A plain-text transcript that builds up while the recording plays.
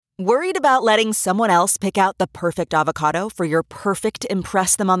Worried about letting someone else pick out the perfect avocado for your perfect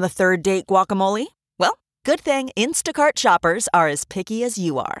impress them on the third date guacamole? Well, good thing Instacart shoppers are as picky as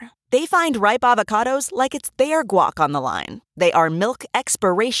you are. They find ripe avocados like it's their guac on the line. They are milk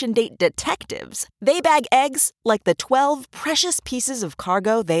expiration date detectives. They bag eggs like the 12 precious pieces of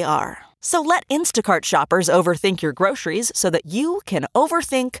cargo they are. So let Instacart shoppers overthink your groceries so that you can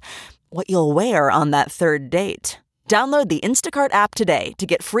overthink what you'll wear on that third date. Download the Instacart app today to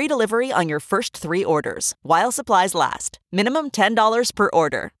get free delivery on your first 3 orders, while supplies last. Minimum $10 per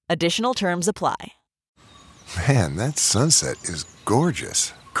order. Additional terms apply. Man, that sunset is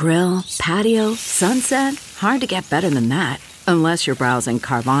gorgeous. Grill, patio, sunset. Hard to get better than that. Unless you're browsing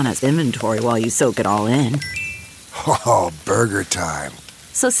Carvana's inventory while you soak it all in. Oh, burger time.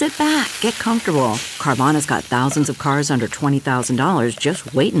 So sit back, get comfortable. Carvana's got thousands of cars under $20,000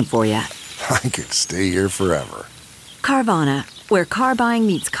 just waiting for you. I could stay here forever. Carvana, where car buying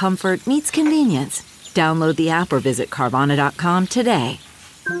meets comfort, meets convenience. Download the app or visit Carvana.com today.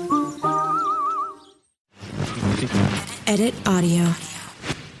 Edit audio.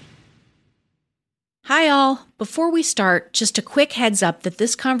 Hi all. Before we start, just a quick heads up that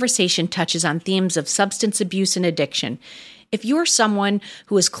this conversation touches on themes of substance abuse and addiction. If you're someone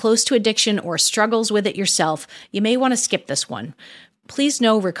who is close to addiction or struggles with it yourself, you may want to skip this one. Please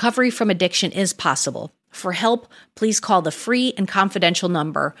know recovery from addiction is possible. For help, please call the free and confidential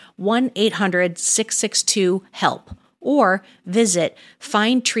number 1-800-662-HELP or visit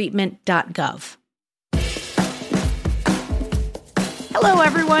findtreatment.gov. Hello,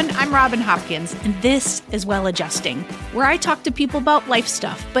 everyone. I'm Robin Hopkins, and this is Well Adjusting, where I talk to people about life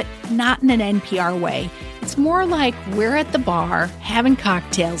stuff, but not in an NPR way. It's more like we're at the bar, having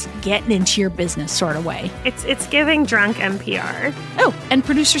cocktails, getting into your business sort of way. It's giving drunk NPR. Oh, and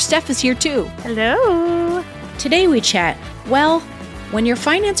producer Steph is here too. Hello. Today we chat, well, when your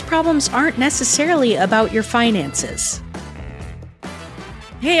finance problems aren't necessarily about your finances.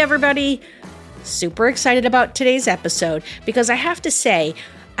 Hey, everybody. Super excited about today's episode because I have to say,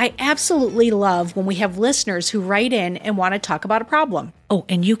 I absolutely love when we have listeners who write in and want to talk about a problem. Oh,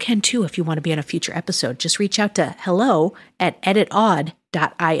 and you can too if you want to be on a future episode. Just reach out to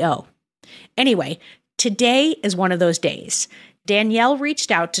hello@editodd.io. Anyway, today is one of those days. Danielle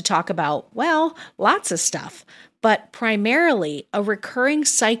reached out to talk about, well, lots of stuff, but primarily a recurring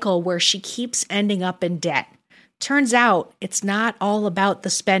cycle where she keeps ending up in debt. Turns out it's not all about the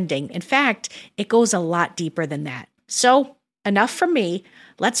spending. In fact, it goes a lot deeper than that. So, enough from me.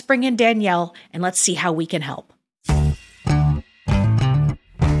 Let's bring in Danielle and let's see how we can help.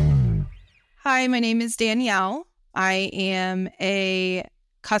 Hi, my name is Danielle. I am a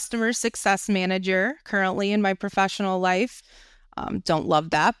customer success manager currently in my professional life. Don't love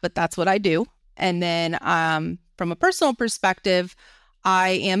that, but that's what I do. And then from a personal perspective, I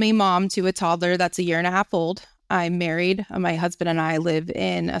am a mom to a toddler that's a year and a half old. I'm married. My husband and I live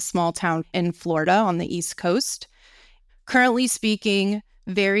in a small town in Florida on the East Coast. Currently speaking,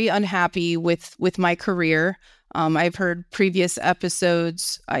 very unhappy with my career. I've heard previous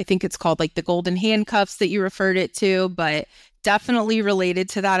episodes. I think it's called like the golden handcuffs that you referred it to, but definitely related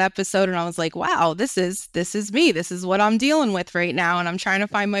to that episode. And I was like, wow, this is me. This is what I'm dealing with right now. And I'm trying to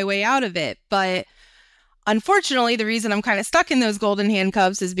find my way out of it. But unfortunately, the reason I'm kind of stuck in those golden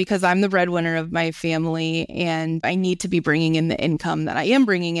handcuffs is because I'm the breadwinner of my family and I need to be bringing in the income that I am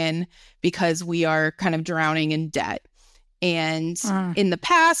bringing in because we are kind of drowning in debt. And in the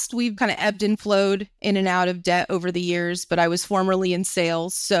past, we've kind of ebbed and flowed in and out of debt over the years, but I was formerly in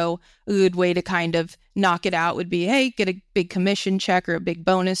sales. So a good way to kind of knock it out would be, hey, get a big commission check or a big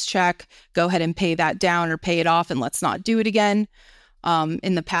bonus check, go ahead and pay that down or pay it off and let's not do it again.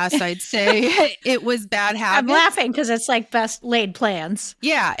 In the past, I'd say it was bad habits. I'm laughing because it's like best laid plans.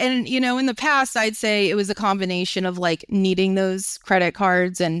 Yeah. And, in the past, I'd say it was a combination of like needing those credit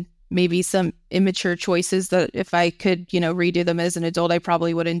cards and maybe some immature choices that if I could, redo them as an adult, I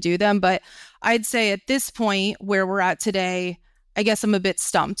probably wouldn't do them. But I'd say at this point where we're at today, I guess I'm a bit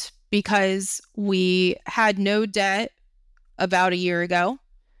stumped because we had no debt about a year ago.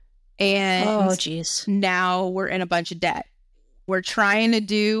 And now we're in a bunch of debt. We're trying to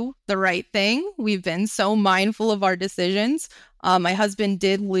do the right thing. We've been so mindful of our decisions. My husband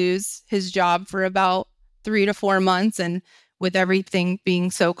did lose his job for about 3 to 4 months. And with everything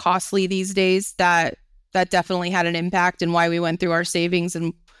being so costly these days, that definitely had an impact in why we went through our savings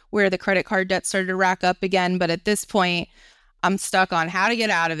and where the credit card debt started to rack up again. But at this point, I'm stuck on how to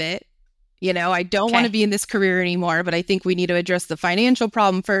get out of it. I don't want to be in this career anymore, but I think we need to address the financial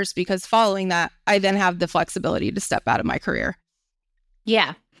problem first because following that, I then have the flexibility to step out of my career.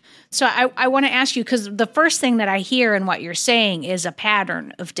 Yeah. So I want to ask you, because the first thing that I hear in what you're saying is a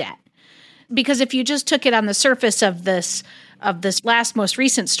pattern of debt. Because if you just took it on the surface of this last most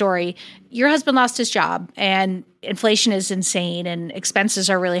recent story, your husband lost his job and inflation is insane and expenses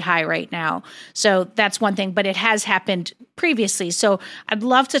are really high right now. So that's one thing, but it has happened previously. So I'd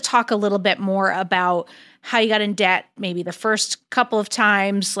love to talk a little bit more about how you got in debt, maybe the first couple of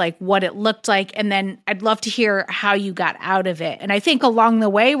times, like what it looked like. And then I'd love to hear how you got out of it. And I think along the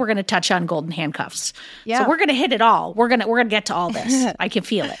way, we're going to touch on golden handcuffs. Yeah. So we're going to hit it all. We're going to get to all this. I can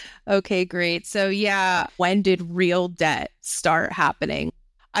feel it. Okay, great. So yeah, when did real debt start happening?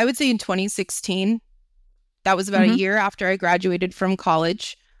 I would say in 2016. That was about a year after I graduated from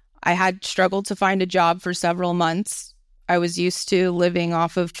college. I had struggled to find a job for several months. I was used to living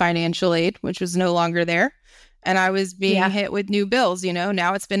off of financial aid, which was no longer there. And I was being hit with new bills. You know,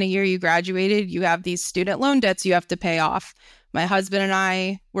 now it's been a year you graduated. You have these student loan debts you have to pay off. My husband and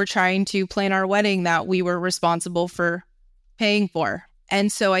I were trying to plan our wedding that we were responsible for paying for.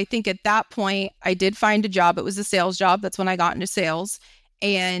 And so I think at that point, I did find a job. It was a sales job. That's when I got into sales.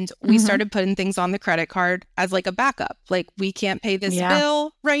 And we started putting things on the credit card as like a backup. Like, we can't pay this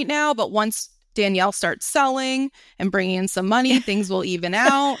bill right now, but once Danielle starts selling and bringing in some money, things will even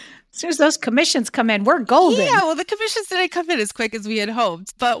out. As soon as those commissions come in, we're golden. Yeah, well, the commissions didn't come in as quick as we had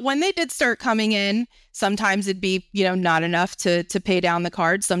hoped. But when they did start coming in, sometimes it'd be, not enough to pay down the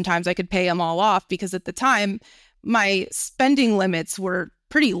card. Sometimes I could pay them all off because at the time, my spending limits were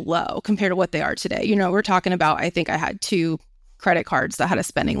pretty low compared to what they are today. We're talking about, I think I had 2 credit cards that had a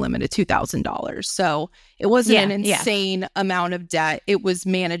spending limit of $2,000. So it wasn't an insane amount of debt. It was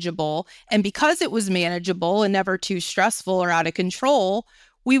manageable. And because it was manageable and never too stressful or out of control,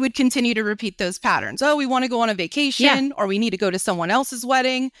 we would continue to repeat those patterns. Oh, we want to go on a vacation or we need to go to someone else's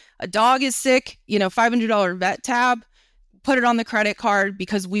wedding. A dog is sick, $500 vet tab, put it on the credit card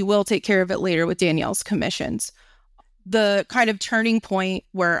because we will take care of it later with Danielle's commissions. The kind of turning point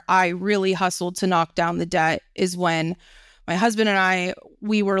where I really hustled to knock down the debt is when my husband and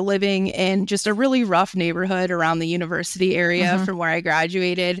we were living in just a really rough neighborhood around the university area from where I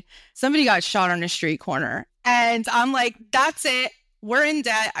graduated. Somebody got shot on a street corner. And I'm like, that's it. We're in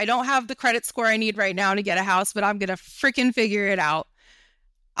debt. I don't have the credit score I need right now to get a house, but I'm going to freaking figure it out.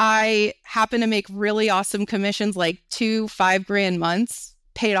 I happen to make really awesome commissions, like 2 5-grand months,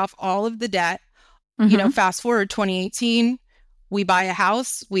 paid off all of the debt. Fast forward 2018, we buy a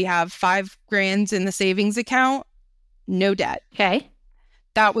house. We have 5 grand in the savings account. No debt. Okay.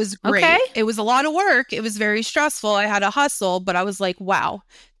 That was great. Okay. It was a lot of work. It was very stressful. I had to hustle, but I was like, wow,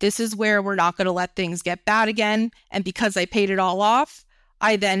 this is where we're not going to let things get bad again. And because I paid it all off,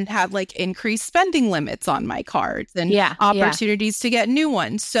 I then had like increased spending limits on my cards and opportunities to get new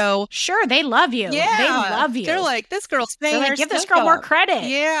ones. So sure, they love you. Yeah, they love you. They're like, this girl's paying her give this girl more credit.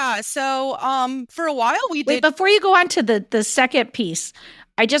 Yeah. So for a while we did. Before you go on to the second piece,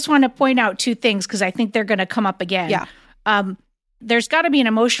 I just want to point out 2 things because I think they're going to come up again. Yeah. There's got to be an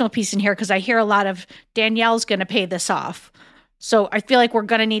emotional piece in here because I hear a lot of Danielle's going to pay this off. So I feel like we're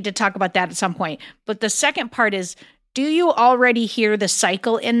going to need to talk about that at some point. But the second part is, do you already hear the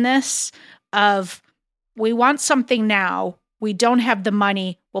cycle in this of we want something now, we don't have the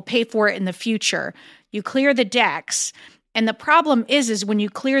money, we'll pay for it in the future. You clear the decks. And the problem is when you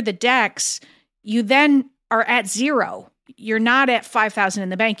clear the decks, you then are at zero. You're not at 5,000 in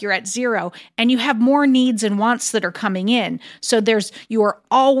the bank, you're at zero, and you have more needs and wants that are coming in. So you are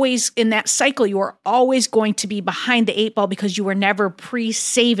always in that cycle. You are always going to be behind the 8 ball because you were never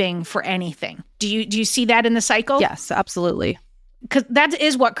pre-saving for anything. Do you see that in the cycle? Yes, absolutely. Because that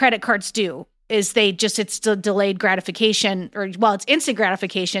is what credit cards do. Is it's delayed gratification, it's instant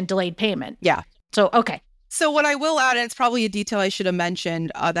gratification, delayed payment. Yeah. So okay. So what I will add, and it's probably a detail I should have mentioned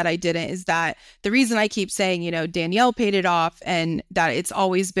that I didn't, is that the reason I keep saying, Danielle paid it off and that it's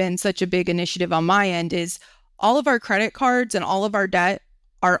always been such a big initiative on my end is all of our credit cards and all of our debt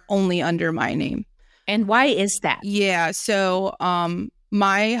are only under my name. And why is that? Yeah. So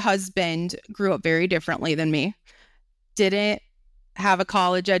my husband grew up very differently than me, didn't have a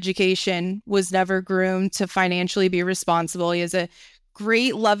college education, was never groomed to financially be responsible. He has a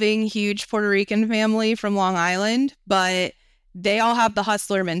great, loving, huge Puerto Rican family from Long Island, but they all have the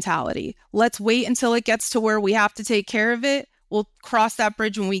hustler mentality. Let's wait until it gets to where we have to take care of it. We'll cross that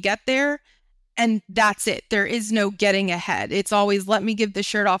bridge when we get there. And that's it. There is no getting ahead. It's always, let me give the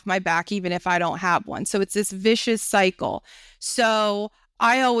shirt off my back, even if I don't have one. So it's this vicious cycle. So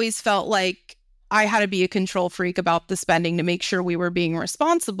I always felt like I had to be a control freak about the spending to make sure we were being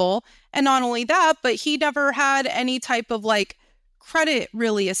responsible. And not only that, but he never had any type of credit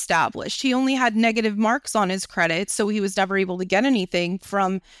really established. He only had negative marks on his credit, so he was never able to get anything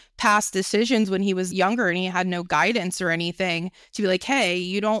from past decisions when he was younger, and he had no guidance or anything to be like, hey,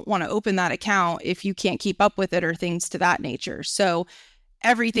 you don't want to open that account if you can't keep up with it or things to that nature. So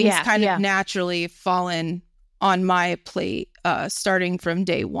everything's kind of naturally fallen on my plate starting from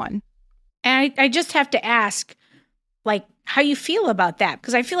day one. And I just have to ask, like, how you feel about that,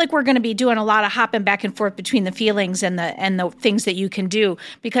 because I feel like we're going to be doing a lot of hopping back and forth between the feelings and the things that you can do.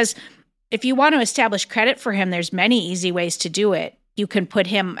 Because if you want to establish credit for him, there's many easy ways to do it. You can put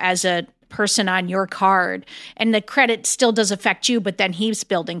him as a person on your card, and the credit still does affect you, but then he's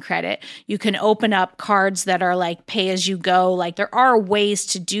building credit. You can open up cards that are like pay as you go. Like, there are ways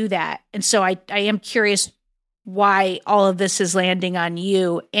to do that. And so I am curious why all of this is landing on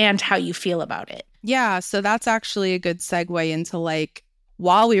you and how you feel about it. Yeah, so that's actually a good segue into, like,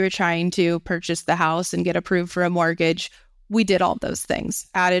 while we were trying to purchase the house and get approved for a mortgage, we did all those things.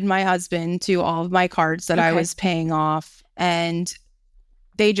 Added my husband to all of my cards that I was paying off. And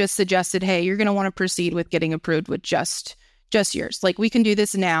they just suggested, hey, you're going to want to proceed with getting approved with just yours. Like, we can do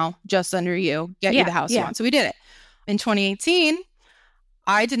this now, just under you, get you the house you want. So we did it. In 2018,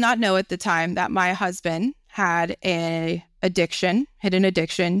 I did not know at the time that my husband had an addiction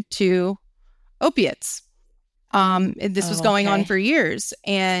to opiates. This was going on for years,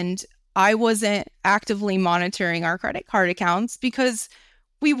 and I wasn't actively monitoring our credit card accounts because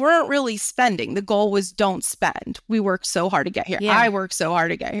we weren't really spending. The goal was don't spend. We worked so hard to get here. I worked so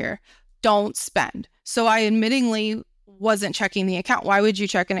hard to get here. Don't spend. So I admittingly wasn't checking the account. Why would you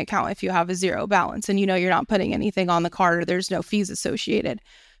check an account if you have a zero balance and you know you're not putting anything on the card or there's no fees associated?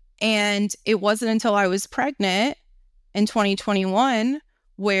 And it wasn't until I was pregnant in 2021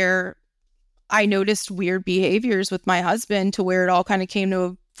 where I noticed weird behaviors with my husband, to where it all kind of came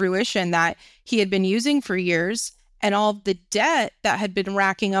to fruition that he had been using for years, and all of the debt that had been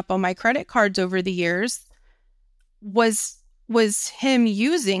racking up on my credit cards over the years was him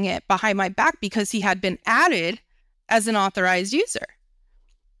using it behind my back because he had been added as an authorized user.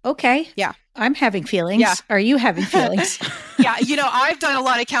 Okay. Yeah. I'm having feelings. Yeah. Are you having feelings? Yeah. I've done a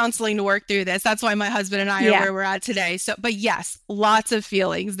lot of counseling to work through this. That's why my husband and I are where we're at today. So, but yes, lots of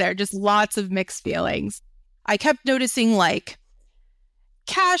feelings there, just lots of mixed feelings. I kept noticing, like,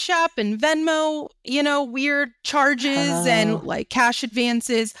 Cash App and Venmo, weird charges and like cash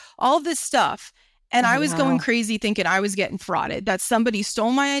advances, all this stuff. And I was going crazy thinking I was getting frauded, that somebody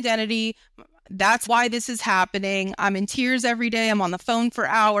stole my identity. That's why this is happening. I'm in tears every day. I'm on the phone for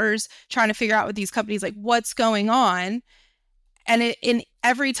hours trying to figure out with these companies, like, what's going on. And in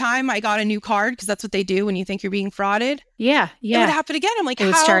every time I got a new card, because that's what they do when you think you're being frauded. Yeah. It would happen again. I'm like,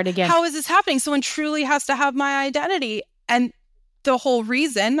 how is this happening? Someone truly has to have my identity. And the whole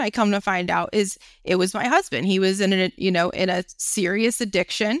reason, I come to find out, is it was my husband. He was in a serious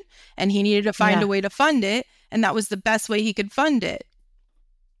addiction, and he needed to find a way to fund it. And that was the best way he could fund it.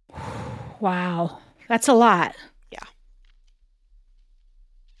 Wow. That's a lot. Yeah.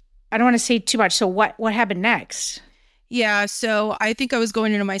 I don't want to say too much. So what happened next? Yeah. So I think I was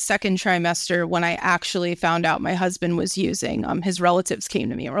going into my second trimester when I actually found out my husband was using. His relatives came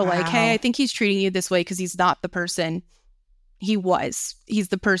to me and were like, hey, I think he's treating you this way because he's not the person he was. He's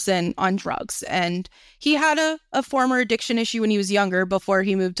the person on drugs. And he had a former addiction issue when he was younger before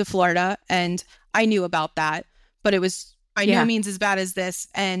he moved to Florida. And I knew about that, but it was by no means as bad as this.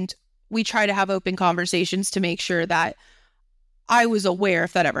 And we try to have open conversations to make sure that I was aware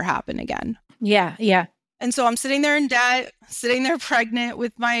if that ever happened again. Yeah, yeah. And so I'm sitting there in debt, sitting there pregnant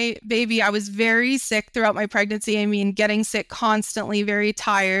with my baby. I was very sick throughout my pregnancy. I mean, getting sick constantly, very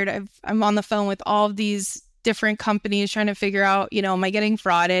tired. I'm on the phone with all of these different companies trying to figure out, am I getting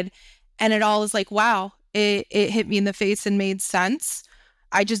frauded? And it all is like, wow, it hit me in the face and made sense.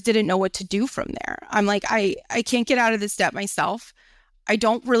 I just didn't know what to do from there. I'm like, I can't get out of this debt myself. I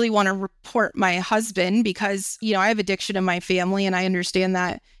don't really want to report my husband because, I have addiction in my family, and I understand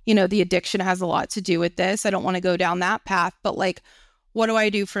that, the addiction has a lot to do with this. I don't want to go down that path, but like, what do I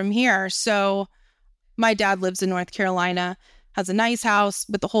do from here? So my dad lives in North Carolina, has a nice house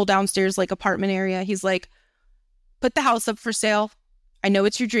with the whole downstairs, like, apartment area. He's like, put the house up for sale. I know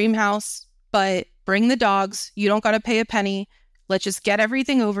it's your dream house, but bring the dogs. You don't got to pay a penny. Let's just get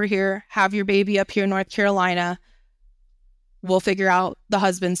everything over here. Have your baby up here in North Carolina. We'll figure out the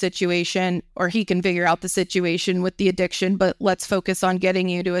husband situation, or he can figure out the situation with the addiction, but let's focus on getting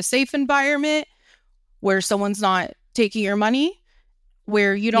you to a safe environment where someone's not taking your money,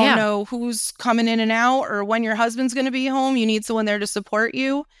 where you don't know who's coming in and out or when your husband's going to be home. You need someone there to support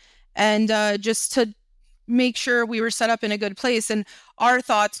you, and just to make sure we were set up in a good place. And our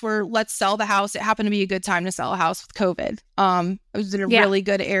thoughts were, let's sell the house. It happened to be a good time to sell a house with COVID. It was in a really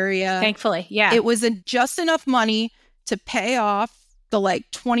good area. Thankfully. Yeah. It was just enough money to pay off the like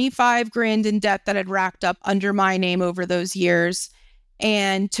 25 grand in debt that had racked up under my name over those years,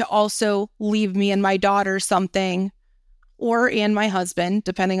 and to also leave me and my daughter something, and my husband,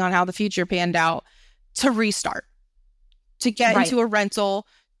 depending on how the future panned out, to restart, to get into a rental,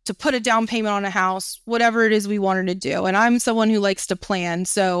 to put a down payment on a house, whatever it is we wanted to do. And I'm someone who likes to plan.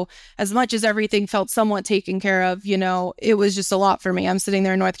 So as much as everything felt somewhat taken care of, it was just a lot for me. I'm sitting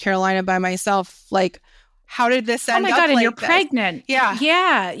there in North Carolina by myself, like, how did this end up? Oh my God, and like you're this? pregnant. Yeah.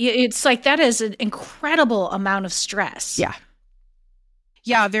 Yeah. It's like, that is an incredible amount of stress. Yeah.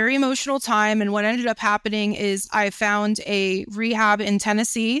 Yeah, very emotional time. And what ended up happening is I found a rehab in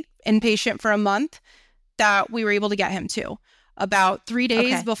Tennessee, inpatient for a month, that we were able to get him to. About 3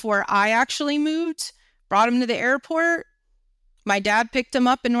 days before I actually moved, brought him to the airport. My dad picked him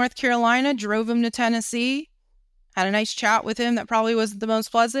up in North Carolina, drove him to Tennessee, had a nice chat with him that probably wasn't the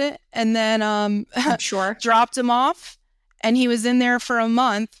most pleasant, and then I'm sure dropped him off. And he was in there for a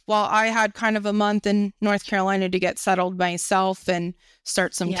month while I had kind of a month in North Carolina to get settled myself and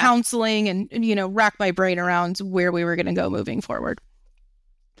start some counseling and, rack my brain around where we were going to go moving forward.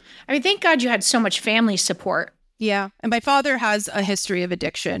 I mean, thank God you had so much family support. Yeah. And my father has a history of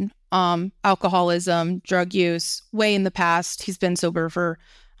addiction, alcoholism, drug use, way in the past. He's been sober for,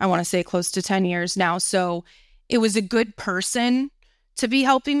 I want to say, close to 10 years now. So it was a good person to be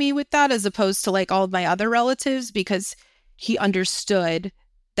helping me with that, as opposed to like all of my other relatives, because he understood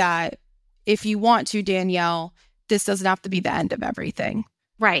that if you want to, Danielle, this doesn't have to be the end of everything.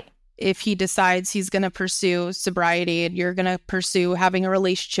 Right. If he decides he's going to pursue sobriety and you're going to pursue having a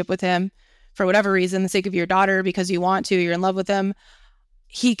relationship with him for whatever reason, the sake of your daughter, because you want to, you're in love with him,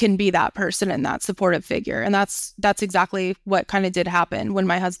 he can be that person and that supportive figure. And that's exactly what kind of did happen when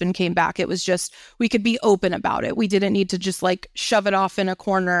my husband came back. It was just, we could be open about it. We didn't need to just like shove it off in a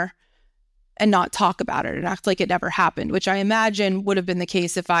corner and not talk about it and act like it never happened, which I imagine would have been the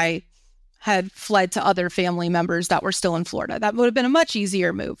case if I had fled to other family members that were still in Florida. That would have been a much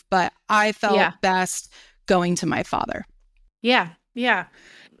easier move, but I felt best going to my father. Yeah. Yeah.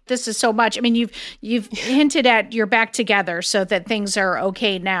 This is so much. I mean, you've hinted at you're back together so that things are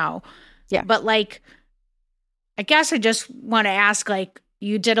okay now. Yeah. But like, I guess I just want to ask, like,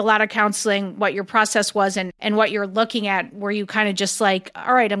 you did a lot of counseling, what your process was and what you're looking at. Were you kind of just like,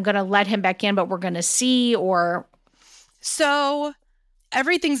 all right, I'm going to let him back in, but we're going to see, or? So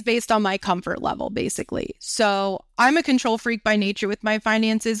everything's based on my comfort level, basically. So I'm a control freak by nature with my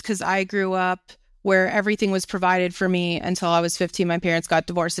finances because I grew up where everything was provided for me until I was 15. My parents got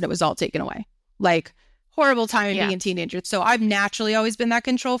divorced and it was all taken away. Like, horrible time being a teenager. So I've naturally always been that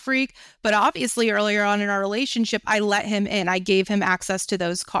control freak. But obviously earlier on in our relationship, I let him in. I gave him access to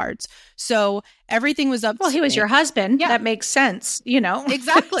those cards. So everything was up to he was me. your husband. Yeah. That makes sense,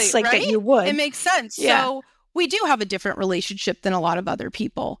 Exactly. It's like right? that you would. It makes sense. Yeah. So we do have a different relationship than a lot of other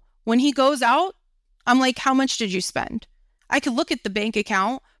people. When he goes out, I'm like, how much did you spend? I could look at the bank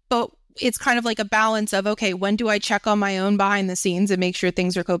account, but it's kind of like a balance of, okay, when do I check on my own behind the scenes and make sure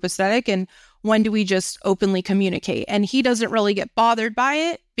things are copacetic? And when do we just openly communicate? And he doesn't really get bothered by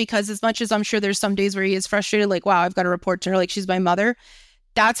it, because as much as I'm sure there's some days where he is frustrated, like, wow, I've got to report to her like she's my mother.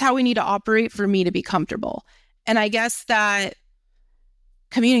 That's how we need to operate for me to be comfortable. And I guess that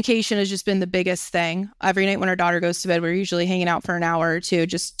communication has just been the biggest thing. Every night when our daughter goes to bed, we're usually hanging out for an hour or two,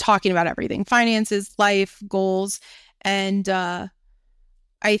 just talking about everything, finances, life, goals. And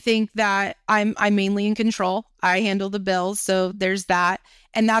I think that I'm mainly in control. I handle the bills. So there's that.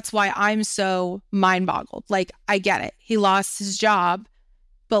 And that's why I'm so mind boggled. Like, I get it. He lost his job,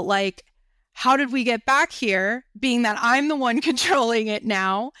 but like, how did we get back here, being that I'm the one controlling it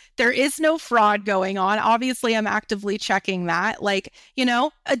now? There is no fraud going on. Obviously, I'm actively checking that. Like,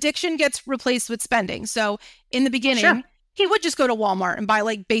 addiction gets replaced with spending. So in the beginning, he would just go to Walmart and buy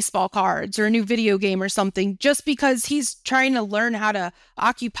like baseball cards or a new video game or something, just because he's trying to learn how to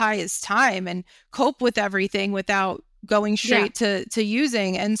occupy his time and cope with everything without going straight to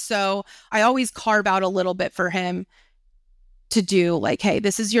using. And so I always carve out a little bit for him to do, like, hey,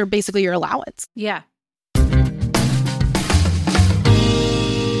 this is basically your allowance. Yeah.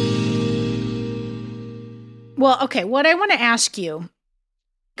 Well, okay, what I want to ask you,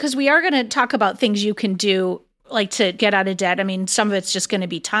 because we are going to talk about things you can do, like, to get out of debt. I mean, some of it's just going to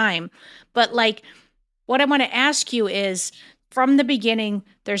be time. But like, what I want to ask you is, from the beginning,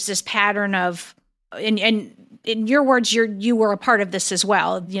 there's this pattern of, and in your words, you were a part of this as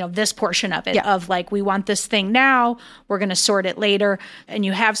well, this portion of it, of like, we want this thing now, we're going to sort it later. And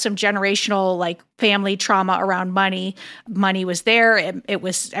you have some generational like family trauma around money. Money was there.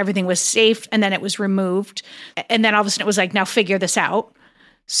 Everything was safe. And then it was removed. And then all of a sudden it was like, now figure this out.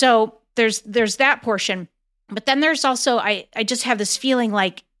 So there's that portion. But then there's also, I just have this feeling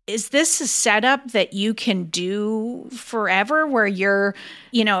like, is this a setup that you can do forever where you're,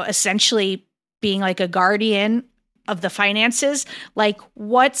 essentially being like a guardian of the finances? Like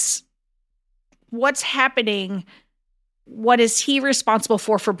what's happening? What is he responsible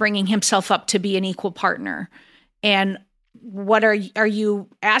for bringing himself up to be an equal partner? And what are you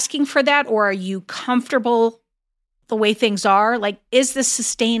asking for that? Or are you comfortable the way things are? Like, is this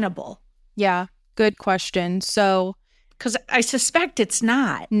sustainable? Yeah, good question. So, because I suspect it's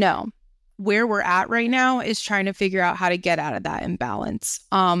not. No. Where we're at right now is trying to figure out how to get out of that imbalance.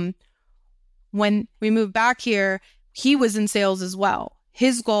 When we moved back here, he was in sales as well.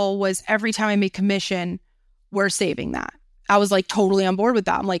 His goal was every time I make commission, we're saving that. I was like totally on board with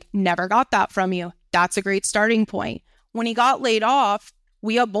that. I'm like, never got that from you. That's a great starting point. When he got laid off,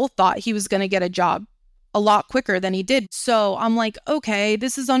 we both thought he was going to get a job a lot quicker than he did. So I'm like, okay,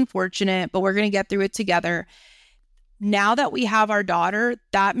 this is unfortunate, but we're going to get through it together. Now that we have our daughter,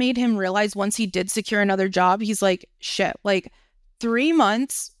 that made him realize once he did secure another job, he's like, shit, like 3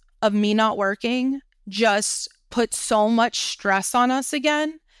 months of me not working just put so much stress on us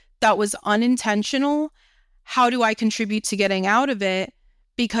again that was unintentional. How do I contribute to getting out of it?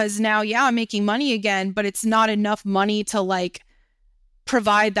 Because now, I'm making money again, but it's not enough money to like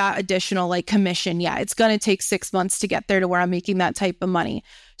provide that additional like commission. Yeah, it's going to take 6 months to get there to where I'm making that type of money.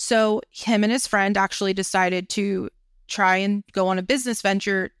 So him and his friend actually decided to try and go on a business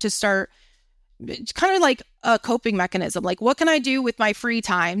venture to start kind of like a coping mechanism. Like, what can I do with my free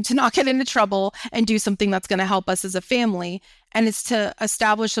time to not get into trouble and do something that's going to help us as a family? And it's to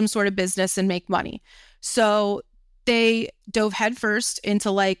establish some sort of business and make money. So they dove headfirst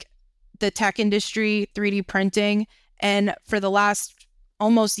into like the tech industry, 3D printing. And for the last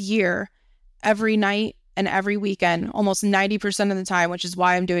almost year, every night and every weekend, almost 90% of the time, which is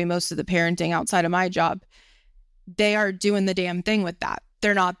why I'm doing most of the parenting outside of my job, they are doing the damn thing with that.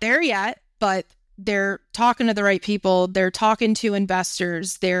 They're not there yet, but they're talking to the right people. They're talking to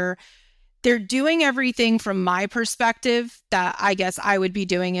investors. They're doing everything from my perspective that I guess I would be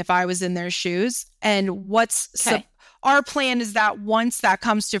doing if I was in their shoes. And our plan is that once that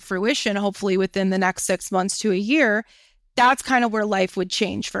comes to fruition, hopefully within the next 6 months to a year, that's kind of where life would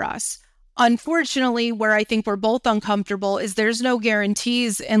change for us. Unfortunately, where I think we're both uncomfortable is there's no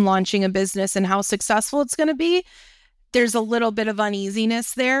guarantees in launching a business and how successful it's going to be. There's a little bit of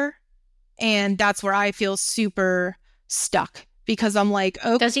uneasiness there. And that's where I feel super stuck because I'm like,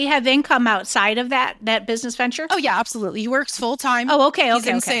 oh. Does he have income outside of that business venture? Oh, yeah, absolutely. He works full time. Oh, okay. He's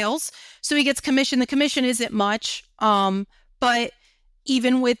in sales. So he gets commission. The commission isn't much. But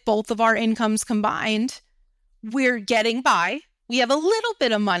even with both of our incomes combined, we're getting by. We have a little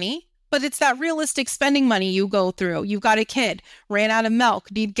bit of money, but it's that realistic spending money you go through. You've got a kid, ran out of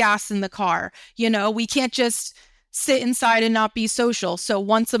milk, need gas in the car. We can't just sit inside and not be social. So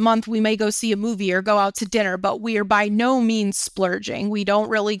once a month, we may go see a movie or go out to dinner, but we are by no means splurging. We don't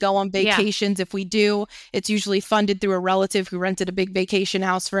really go on vacations. Yeah. If we do, it's usually funded through a relative who rented a big vacation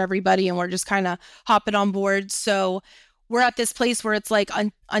house for everybody, and we're just kind of hopping on board. So we're at this place where it's like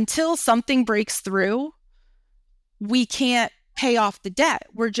until something breaks through, we can't pay off the debt.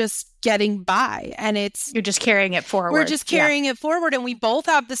 We're just getting by, and you're just carrying it forward. We're just carrying it forward, and we both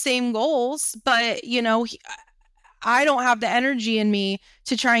have the same goals, but I don't have the energy in me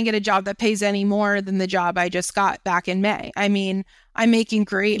to try and get a job that pays any more than the job I just got back in May. I mean, I'm making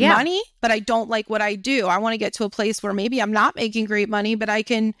great money, but I don't like what I do. I want to get to a place where maybe I'm not making great money, but I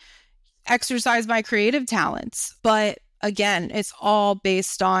can exercise my creative talents. But again, it's all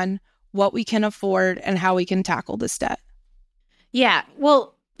based on what we can afford and how we can tackle this debt. Yeah.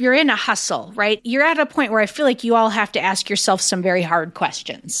 Well, you're in a hustle, right? You're at a point where I feel like you all have to ask yourself some very hard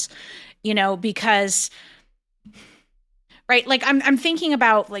questions, because right? Like I'm thinking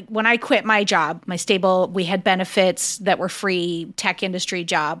about like when I quit my job, my stable, we had benefits that were free, tech industry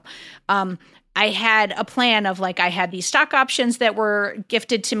job. I had a plan of like, I had these stock options that were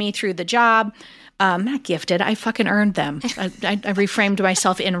gifted to me through the job. Not gifted, I fucking earned them. I reframed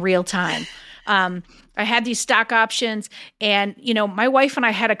myself in real time. I had these stock options, and, my wife and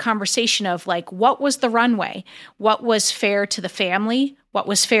I had a conversation of like, what was the runway? What was fair to the family? what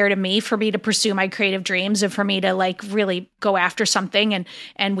was fair to me for me to pursue my creative dreams and for me to like really go after something.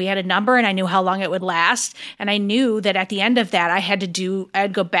 And we had a number and I knew how long it would last. And I knew that at the end of that,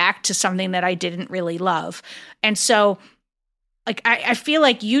 I'd go back to something that I didn't really love. And so like, I feel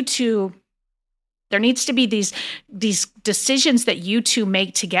like you two, there needs to be these decisions that you two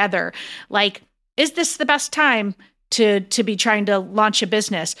make together. Like, is this the best time to be trying to launch a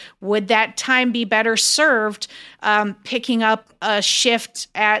business? Would that time be better served picking up a shift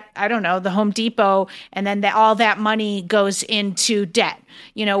at, I don't know, the Home Depot, and then all that money goes into debt?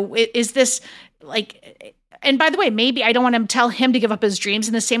 You know, is this like, and by the way, maybe I don't want to tell him to give up his dreams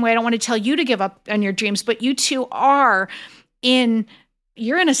in the same way I don't want to tell you to give up on your dreams, but you two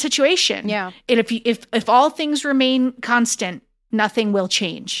you're in a situation. Yeah. And if all things remain constant, nothing will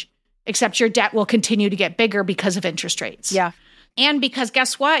change. Except your debt will continue to get bigger because of interest rates. Yeah. And because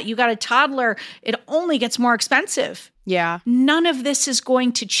guess what? You got a toddler, it only gets more expensive. Yeah. None of this is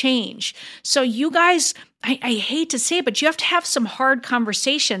going to change. So you guys, I hate to say it, but you have to have some hard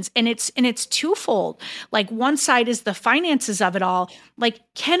conversations, and it's twofold. Like, one side is the finances of it all. Like,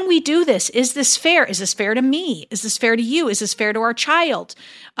 can we do this? Is this fair? Is this fair to me? Is this fair to you? Is this fair to our child?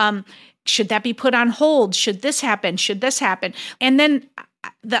 Should that be put on hold? Should this happen? Should this happen? And then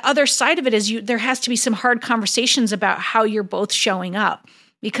the other side of it is there has to be some hard conversations about how you're both showing up,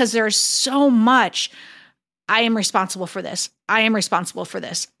 because there's so much. I am responsible for this. I am responsible for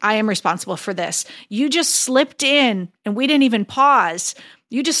this. I am responsible for this. You just slipped in, and we didn't even pause.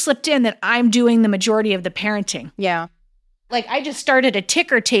 You just slipped in that I'm doing the majority of the parenting. Yeah. Like, I just started a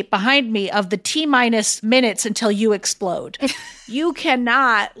ticker tape behind me of the T-minus minutes until you explode. You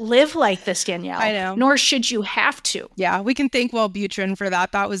cannot live like this, Danielle. I know. Nor should you have to. Yeah, we can thank Wellbutrin for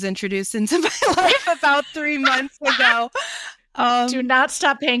that. That was introduced into my life about 3 months ago. Do not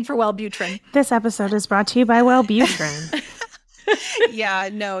stop paying for Wellbutrin. This episode is brought to you by Wellbutrin. Yeah,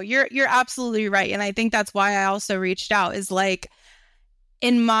 no, you're absolutely right. And I think that's why I also reached out, is like,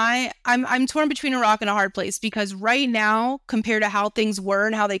 I'm torn between a rock and a hard place, because right now, compared to how things were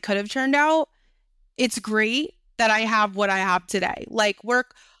and how they could have turned out, it's great that I have what I have today. Like,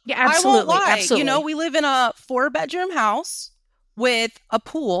 yeah, absolutely, I won't lie. absolutely. You know, we live in a 4-bedroom house with a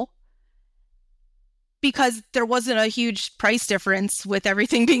pool, because there wasn't a huge price difference with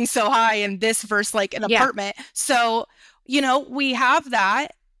everything being so high and this versus like an apartment. So, you know, we have that,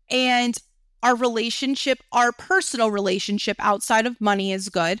 and our relationship, our personal relationship outside of money is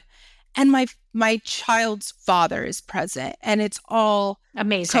good. And my child's father is present, and it's all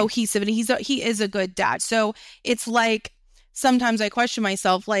amazing, cohesive, and he is a good dad. So it's like, sometimes I question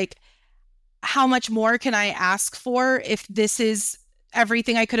myself, like, how much more can I ask for if this is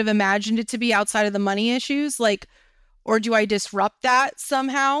everything I could have imagined it to be outside of the money issues? Like, or do I disrupt that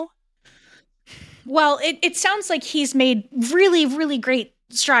somehow? Well, it sounds like he's made really, really great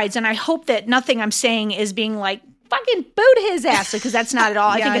strides. And I hope that nothing I'm saying is being like, fucking boot his ass, because that's not at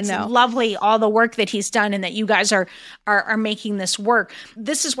all. Yeah, I think it's lovely, all the work that he's done, and that you guys are making this work.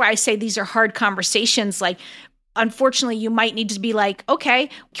 This is why I say these are hard conversations. Like, unfortunately, you might need to be like, okay,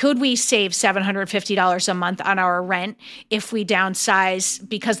 could we save $750 a month on our rent if we downsize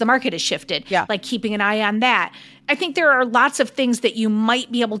because the market has shifted? Yeah. Like, keeping an eye on that. I think there are lots of things that you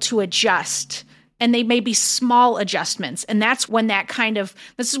might be able to adjust, and they may be small adjustments. And that's when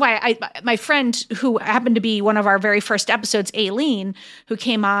this is why my friend, who happened to be one of our very first episodes, Aileen, who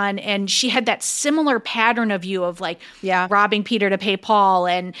came on, and she had that similar pattern of you of like robbing Peter to pay Paul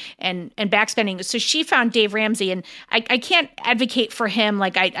and backspending. So she found Dave Ramsey, and I can't advocate for him.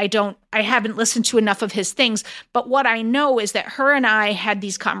 Like, I haven't listened to enough of his things, but what I know is that her and I had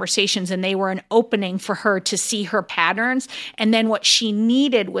these conversations, and they were an opening for her to see her patterns. And then what she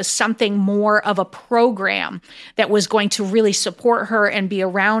needed was something more of a program that was going to really support her and be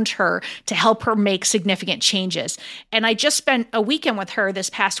around her to help her make significant changes. And I just spent a weekend with her this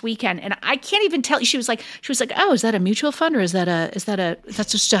past weekend, and I can't even tell you. She was like, oh, is that a mutual fund, or is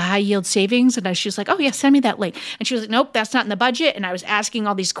that's just a high yield savings? And she was like, oh yeah, send me that link. And she was like, nope, that's not in the budget. And I was asking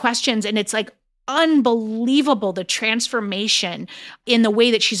all these questions, and it's like unbelievable, the transformation in the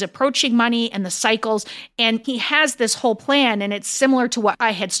way that she's approaching money and the cycles. And he has this whole plan, and it's similar to what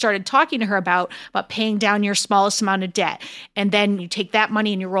I had started talking to her about paying down your smallest amount of debt. And then you take that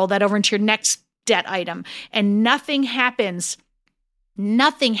money and you roll that over into your next debt item, and nothing happens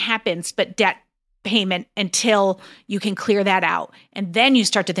but debt payment until you can clear that out. And then you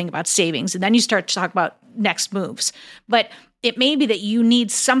start to think about savings, and then you start to talk about next moves. But it may be that you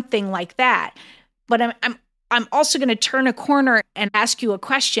need something like that. But I'm also going to turn a corner and ask you a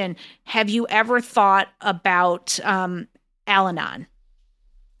question. Have you ever thought about Al-Anon?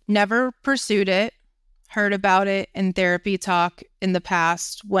 Never pursued it. heard about it in therapy talk in the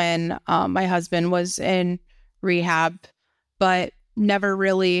past when my husband was in rehab, but never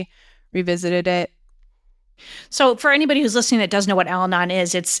really revisited it. So for anybody who's listening that doesn't know what Al-Anon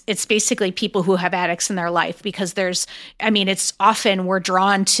is, it's basically people who have addicts in their life, because it's often we're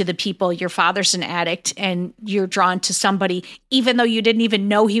drawn to the people. Your father's an addict and you're drawn to somebody, even though you didn't even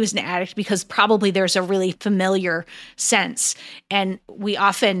know he was an addict, because probably there's a really familiar sense. And we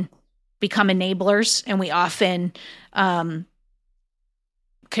often become enablers, and we often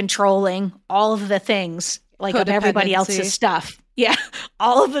controlling all of the things, like of everybody else's stuff. Yeah,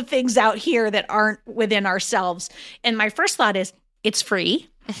 all of the things out here that aren't within ourselves. And my first thought is, it's free.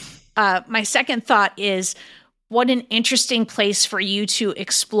 My second thought is, what an interesting place for you to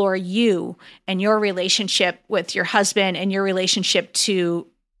explore you and your relationship with your husband, and your relationship to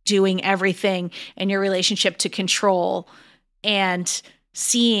doing everything, and your relationship to control, and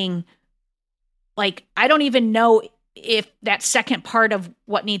seeing, like, I don't even know if that second part of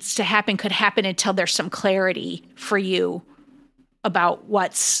what needs to happen could happen until there's some clarity for you about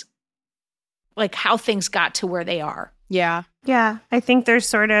what's, like, how things got to where they are. Yeah. Yeah. I think there's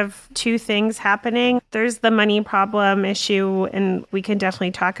sort of two things happening. There's the money problem issue, and we can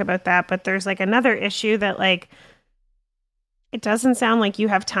definitely talk about that. But there's like another issue that, like, it doesn't sound like you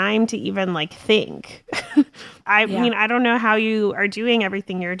have time to even like think. I mean, I don't know how you are doing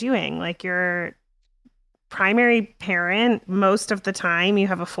everything you're doing. Like, you're primary parent most of the time, you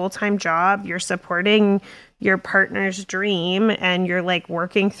have a full-time job, you're supporting your partner's dream, and you're like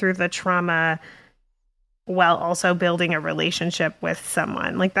working through the trauma while also building a relationship with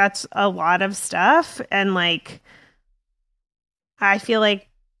someone. Like, that's a lot of stuff. And like, I feel like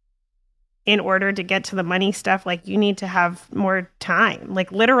in order to get to the money stuff, like, you need to have more time,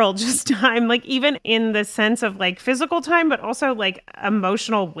 like literal just time, like even in the sense of like physical time, but also like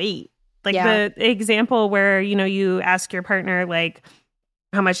emotional weight. Like the example where, you know, you ask your partner, like,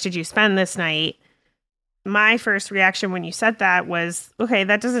 how much did you spend this night? My first reaction when you said that was, okay,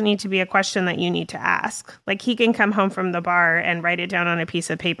 that doesn't need to be a question that you need to ask. Like, he can come home from the bar and write it down on a piece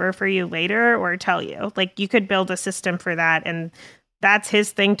of paper for you later, or tell you. Like, you could build a system for that, and that's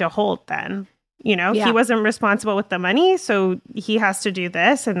his thing to hold then. You know, he wasn't responsible with the money, so he has to do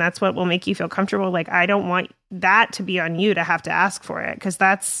this, and that's what will make you feel comfortable. Like, I don't want that to be on you to have to ask for it, because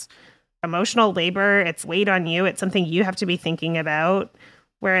that's emotional labor. It's weight on you. It's something you have to be thinking about.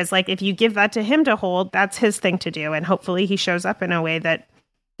 Whereas, like, if you give that to him to hold, that's his thing to do. And hopefully he shows up in a way that,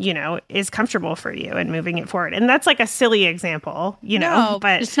 you know, is comfortable for you and moving it forward. And that's like a silly example, you know,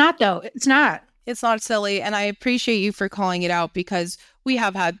 but it's not, though. It's not. It's not silly. And I appreciate you for calling it out, because we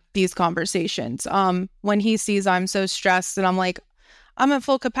have had these conversations. When he sees I'm so stressed and I'm like, I'm at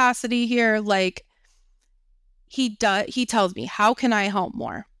full capacity here, like, he tells me, how can I help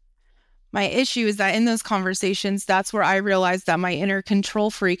more? My issue is that in those conversations, that's where I realized that my inner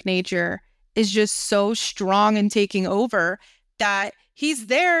control freak nature is just so strong and taking over, that he's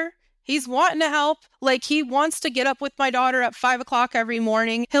there. He's wanting to help. Like, he wants to get up with my daughter at 5 o'clock every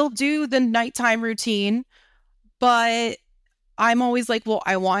morning. He'll do the nighttime routine. But I'm always like, well,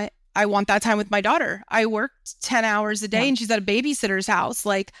 I want that time with my daughter. I worked 10 hours a day and she's at a babysitter's house.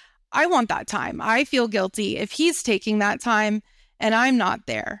 Like, I want that time. I feel guilty if he's taking that time and I'm not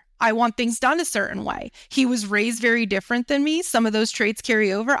there. I want things done a certain way. He was raised very different than me. Some of those traits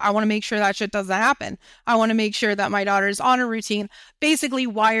carry over. I want to make sure that shit doesn't happen. I want to make sure that my daughter's on a routine, basically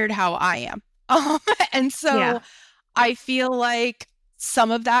wired how I am. And so I feel like some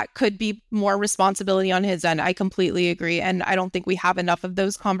of that could be more responsibility on his end. I completely agree. And I don't think we have enough of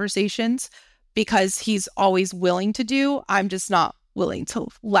those conversations, because he's always willing to do. I'm just not willing to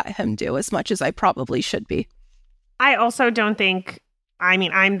let him do as much as I probably should be. I also don't think, I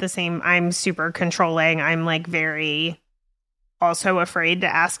mean, I'm the same. I'm super controlling. I'm like very also afraid to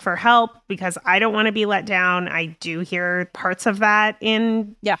ask for help because I don't want to be let down. I do hear parts of that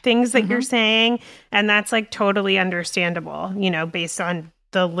in things that you're saying. And that's like totally understandable, you know, based on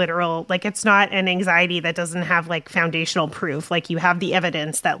the literal, like, it's not an anxiety that doesn't have like foundational proof. Like, you have the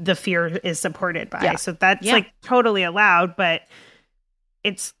evidence that the fear is supported by. So that's like totally allowed, but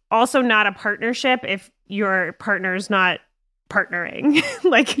it's also not a partnership if your partner's not partnering.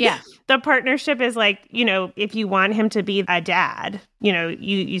 Like, the partnership is like, you know, if you want him to be a dad, you know,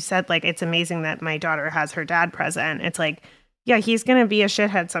 you said like, it's amazing that my daughter has her dad present. It's like, yeah, he's going to be a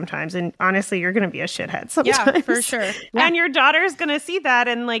shithead sometimes. And honestly, you're going to be a shithead sometimes. Yeah, for sure. And your daughter's going to see that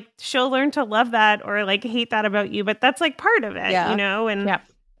and like, she'll learn to love that or like hate that about you. But that's like part of it, you know? And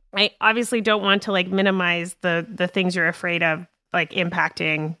I obviously don't want to like minimize the things you're afraid of, like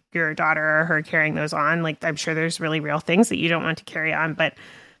impacting your daughter or her carrying those on. Like, I'm sure there's really real things that you don't want to carry on, but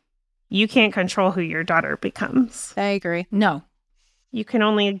you can't control who your daughter becomes. I agree. No. You can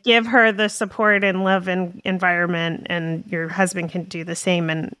only give her the support and love and environment, and your husband can do the same.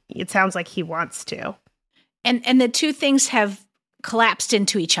 And it sounds like he wants to. And the two things have collapsed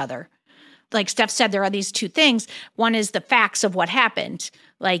into each other. Like Steph said, there are these two things. One is the facts of what happened.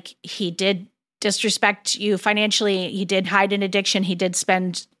 Like, he did disrespect you financially. He did hide an addiction. He did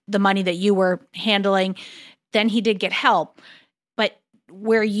spend the money that you were handling. Then he did get help. But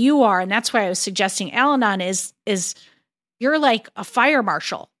where you are, and that's why I was suggesting Al-Anon, is you're like a fire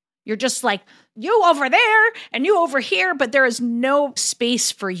marshal. You're just like, you over there and you over here, but there is no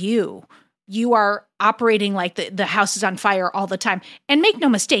space for you. You are operating like the house is on fire all the time. And make no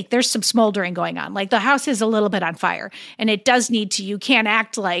mistake, there's some smoldering going on. Like, the house is a little bit on fire, and it does need to, you can't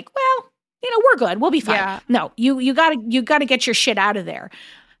act like, well, we're good. We'll be fine. Yeah. No, you gotta get your shit out of there.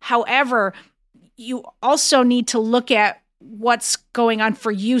 However, you also need to look at what's going on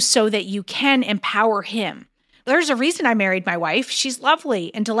for you so that you can empower him. There's a reason I married my wife. She's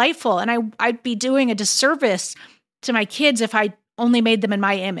lovely and delightful. And I'd be doing a disservice to my kids if I only made them in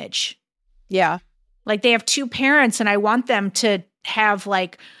my image. Yeah. Like, they have two parents, and I want them to have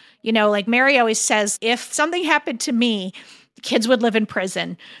like Mary always says, if something happened to me, the kids would live in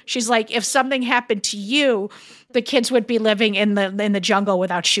prison. She's like, if something happened to you, the kids would be living in the jungle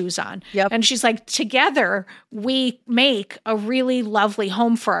without shoes on. Yep. And she's like, together we make a really lovely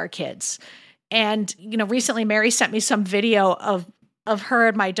home for our kids. And, recently Mary sent me some video of her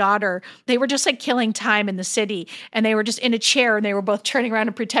and my daughter. They were just like killing time in the city, and they were just in a chair, and they were both turning around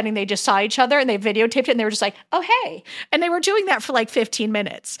and pretending they just saw each other, and they videotaped it, and they were just like, oh, hey. And they were doing that for like 15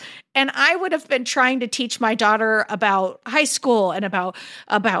 minutes. And I would have been trying to teach my daughter about high school and about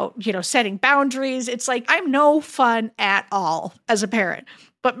setting boundaries. It's like, I'm no fun at all as a parent,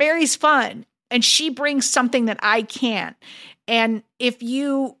 but Mary's fun, and she brings something that I can't. And if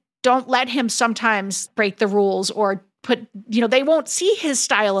you don't let him sometimes break the rules or they won't see his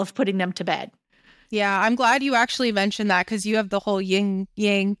style of putting them to bed. Yeah, I'm glad you actually mentioned that, because you have the whole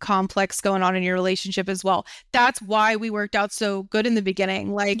yin-yang complex going on in your relationship as well. That's why we worked out so good in the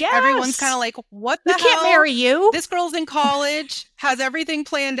beginning. Like, yes. Everyone's kind of like, what the hell? Can't marry you. This girl's in college, has everything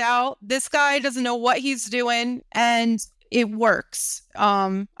planned out. This guy doesn't know what he's doing, and it works.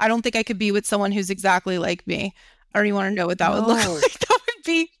 I don't think I could be with someone who's exactly like me. I already want to know what that would look like. That would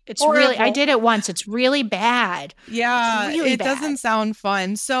be horrible. I did it once. It's really bad. Yeah, really it bad. Doesn't sound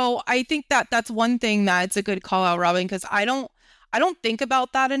fun. So I think that's one thing that's a good call out, Robin, because I don't think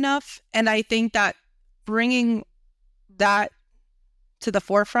about that enough. And I think that bringing that to the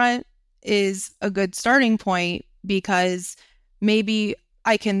forefront is a good starting point, because maybe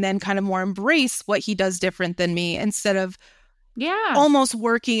I can then kind of more embrace what he does different than me, instead of almost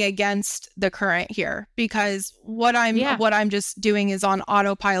working against the current here, because what I'm just doing is on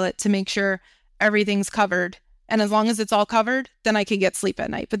autopilot to make sure everything's covered. And as long as it's all covered, then I can get sleep at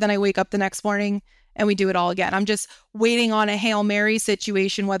night. But then I wake up the next morning and we do it all again. I'm just waiting on a Hail Mary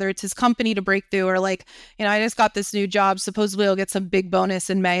situation, whether it's his company to break through, or like, I just got this new job. Supposedly I'll get some big bonus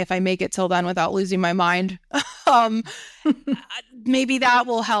in May if I make it till then without losing my mind. Maybe that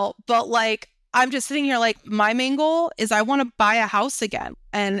will help. But like, I'm just sitting here like, my main goal is I want to buy a house again.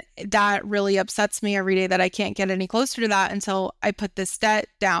 And that really upsets me every day that I can't get any closer to that until I put this debt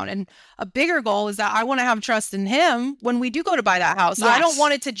down. And a bigger goal is that I want to have trust in him when we do go to buy that house. Yes. I don't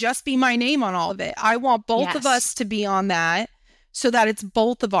want it to just be my name on all of it. I want both of us to be on that, so that it's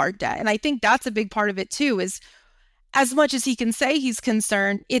both of our debt. And I think that's a big part of it too, is as much as he can say he's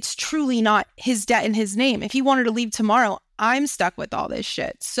concerned, it's truly not his debt in his name. If he wanted to leave tomorrow, I'm stuck with all this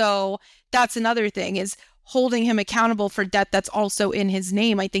shit. So that's another thing, is holding him accountable for debt that's also in his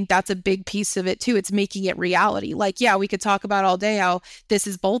name. I think that's a big piece of it too. It's making it reality. Like, yeah, we could talk about all day how this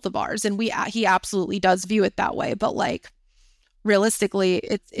is both of ours, and he absolutely does view it that way. But like, realistically,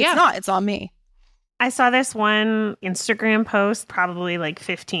 it's not. It's on me. I saw this one Instagram post probably like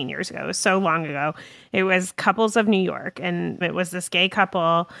 15 years ago. It was so long ago. It was Couples of New York, and it was this gay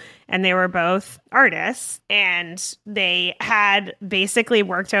couple, and they were both artists, and they had basically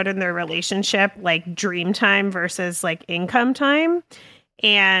worked out in their relationship like dream time versus like income time.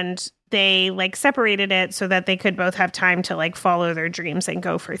 And they like separated it so that they could both have time to like follow their dreams and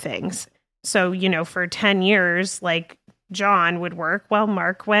go for things. So, for 10 years, like John would work while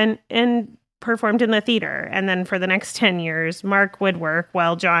Mark went and performed in the theater. And then for the next 10 years, Mark would work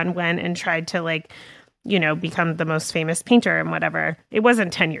while John went and tried to like, become the most famous painter and whatever. It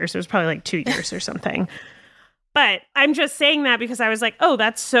wasn't 10 years. It was probably like 2 years or something. But I'm just saying that because I was like, oh,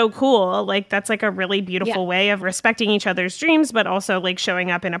 that's so cool. Like, that's like a really beautiful way of respecting each other's dreams, but also like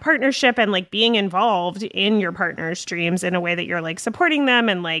showing up in a partnership and like being involved in your partner's dreams in a way that you're like supporting them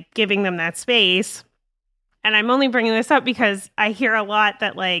and like giving them that space. And I'm only bringing this up because I hear a lot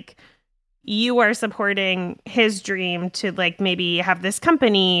that like you are supporting his dream to like maybe have this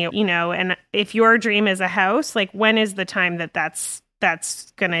company, you know, and if your dream is a house, like when is the time that that's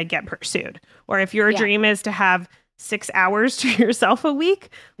going to get pursued? Or if your dream is to have 6 hours to yourself a week,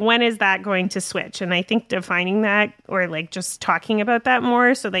 when is that going to switch? And I think defining that or like just talking about that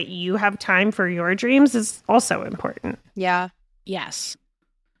more so that you have time for your dreams is also important. Yeah. Yes.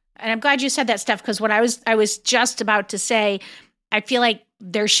 And I'm glad you said that, Steph, because what I was just about to say, I feel like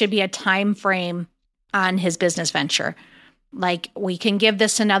there should be a time frame on his business venture. Like we can give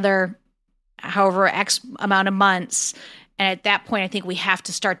this another however X amount of months. And at that point, I think we have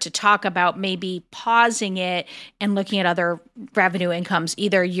to start to talk about maybe pausing it and looking at other revenue incomes.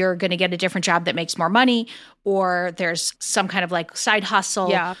 Either you're going to get a different job that makes more money, or there's some kind of like side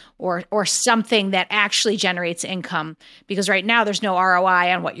hustle or something that actually generates income. Because right now there's no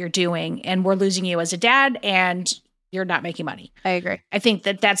ROI on what you're doing and we're losing you as a dad and you're not making money. I agree. I think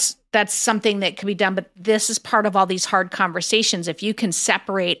that's something that could be done. But this is part of all these hard conversations. If you can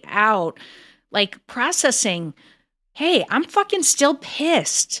separate out like processing, hey, I'm fucking still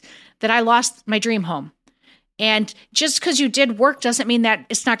pissed that I lost my dream home. And just because you did work doesn't mean that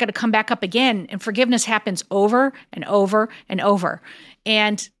it's not going to come back up again. And forgiveness happens over and over and over.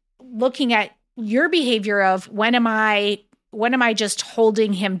 And looking at your behavior of when am I just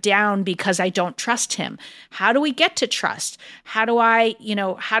holding him down because I don't trust him? How do we get to trust? How do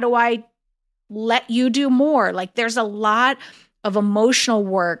I let you do more? Like there's a lot of emotional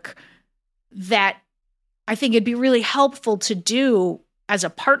work that I think it'd be really helpful to do as a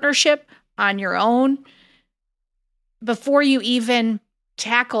partnership on your own before you even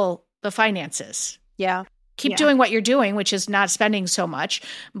tackle the finances. Yeah. Keep doing what you're doing, which is not spending so much,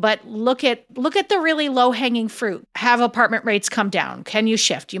 but look at the really low-hanging fruit. Have apartment rates come down? Can you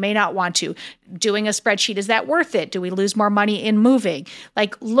shift? You may not want to. Doing a spreadsheet, is that worth it? Do we lose more money in moving?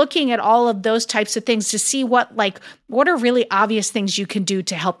 Like looking at all of those types of things to see what are really obvious things you can do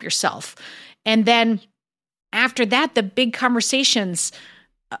to help yourself. And then after that, the big conversations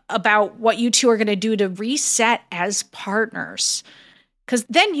about what you two are going to do to reset as partners. Because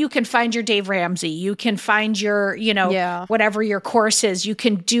then you can find your Dave Ramsey. You can find your, whatever your course is. You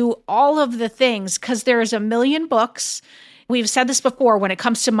can do all of the things because there's a million books. We've said this before. When it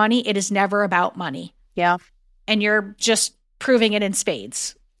comes to money, it is never about money. Yeah. And you're just proving it in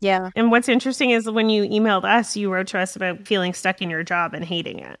spades. Yeah. And what's interesting is when you emailed us, you wrote to us about feeling stuck in your job and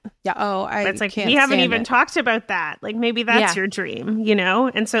hating it. Yeah. Oh, it's like, we haven't even talked about that. Like maybe that's your dream, you know?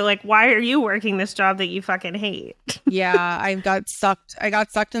 And so like, why are you working this job that you fucking hate? Yeah. I got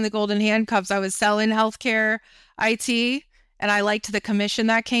sucked in the golden handcuffs. I was selling healthcare IT and I liked the commission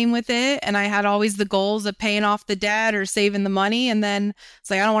that came with it. And I had always the goals of paying off the debt or saving the money. And then it's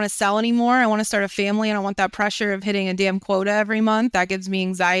like, I don't want to sell anymore. I want to start a family and I want that pressure of hitting a damn quota every month. That gives me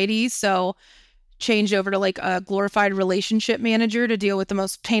anxiety. So changed over to like a glorified relationship manager to deal with the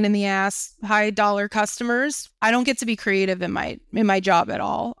most pain in the ass, high dollar customers. I don't get to be creative in my job at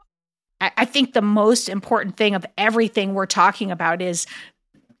all. I think the most important thing of everything we're talking about is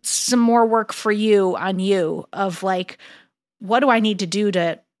some more work for you on you of like, what do I need to do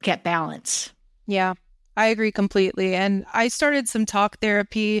to get balance? Yeah, I agree completely. And I started some talk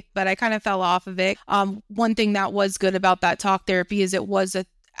therapy, but I kind of fell off of it. One thing that was good about that talk therapy is it was an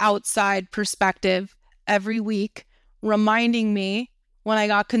outside perspective every week, reminding me when I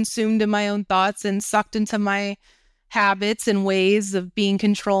got consumed in my own thoughts and sucked into my habits and ways of being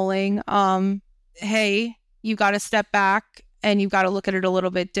controlling. Hey, you got to step back. And you've got to look at it a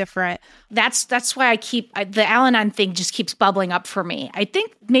little bit different. That's why the Al-Anon thing just keeps bubbling up for me. I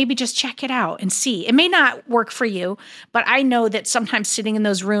think maybe just check it out and see. It may not work for you, but I know that sometimes sitting in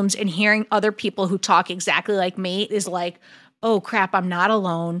those rooms and hearing other people who talk exactly like me is like, oh crap, I'm not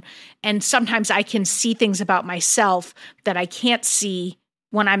alone. And sometimes I can see things about myself that I can't see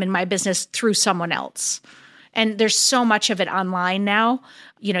when I'm in my business through someone else. And there's so much of it online now.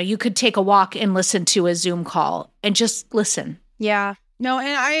 You know, you could take a walk and listen to a Zoom call and just listen. Yeah. No,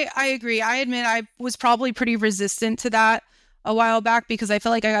 and I agree. I admit I was probably pretty resistant to that a while back because I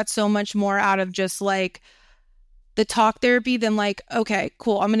felt like I got so much more out of just like the talk therapy than like, okay,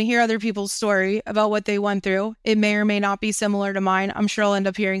 cool. I'm going to hear other people's story about what they went through. It may or may not be similar to mine. I'm sure I'll end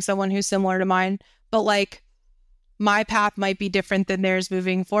up hearing someone who's similar to mine, but like my path might be different than theirs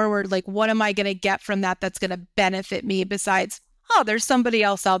moving forward. Like, what am I going to get from that that's going to benefit me besides, oh, there's somebody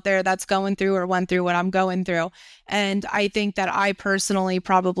else out there that's going through or went through what I'm going through. And I think that I personally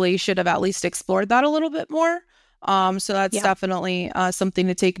probably should have at least explored that a little bit more. So that's definitely something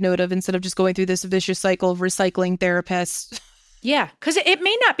to take note of instead of just going through this vicious cycle of recycling therapists. Yeah, because it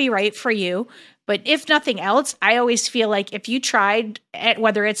may not be right for you, but if nothing else, I always feel like if you tried,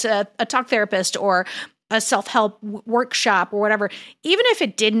 whether it's a talk therapist or a self-help workshop or whatever, even if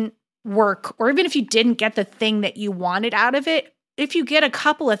it didn't work, or even if you didn't get the thing that you wanted out of it, if you get a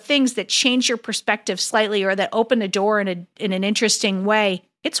couple of things that change your perspective slightly or that open a door in an interesting way,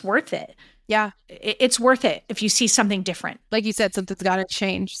 it's worth it. Yeah. It's worth it if you see something different. Like you said, something's got to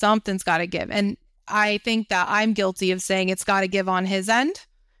change. Something's got to give. And I think that I'm guilty of saying it's got to give on his end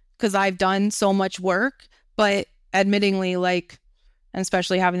because I've done so much work, but admittingly, like, and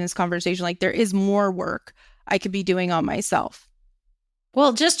especially having this conversation, like there is more work I could be doing on myself.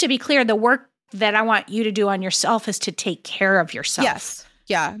 Well, just to be clear, the work that I want you to do on yourself is to take care of yourself. Yes.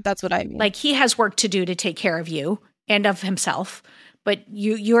 Yeah, that's what I mean. Like he has work to do to take care of you and of himself, but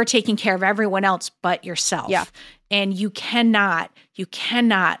you're taking care of everyone else but yourself. Yeah. And you cannot,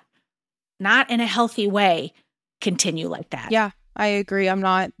 not in a healthy way, continue like that. Yeah, I agree. I'm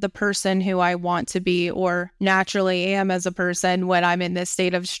not the person who I want to be or naturally am as a person when I'm in this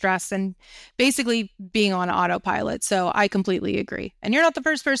state of stress and basically being on autopilot. So I completely agree. And you're not the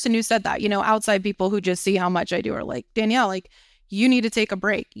first person who said that. You know, outside people who just see how much I do are like, Danielle, like, you need to take a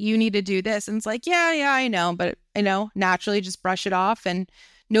break. You need to do this. And it's like, yeah, I know. But I know, naturally just brush it off. And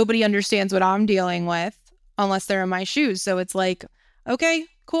nobody understands what I'm dealing with unless they're in my shoes. So it's like, okay,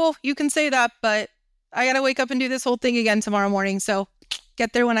 cool, you can say that, but I got to wake up and do this whole thing again tomorrow morning. So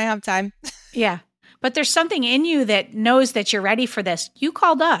get there when I have time. Yeah. But there's something in you that knows that you're ready for this. You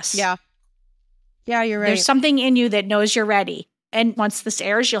called us. Yeah. Yeah, you're right. There's something in you that knows you're ready. And once this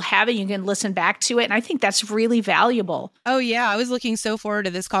airs, you'll have it. You can listen back to it. And I think that's really valuable. Oh, yeah. I was looking so forward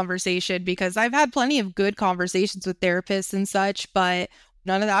to this conversation because I've had plenty of good conversations with therapists and such, but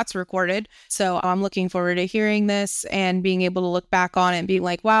none of that's recorded. So I'm looking forward to hearing this and being able to look back on it and being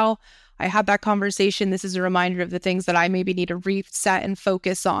like, wow, I had that conversation. This is a reminder of the things that I maybe need to reset and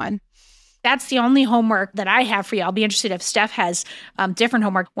focus on. That's the only homework that I have for you. I'll be interested if Steph has different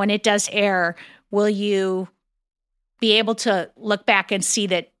homework. When it does air, will you be able to look back and see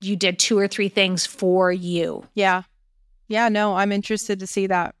that you did 2 or 3 things for you? Yeah. Yeah, no, I'm interested to see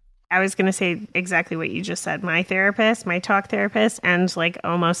that. I was going to say exactly what you just said. My therapist, my talk therapist, and like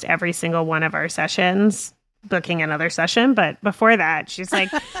almost every single one of our sessions, booking another session. But before that, she's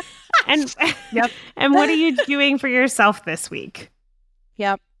like, and what are you doing for yourself this week?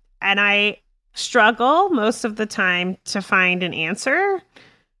 Yep. And I struggle most of the time to find an answer.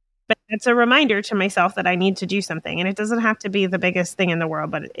 But it's a reminder to myself that I need to do something. And it doesn't have to be the biggest thing in the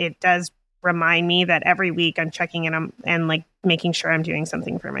world, but it does remind me that every week I'm checking in and like making sure I'm doing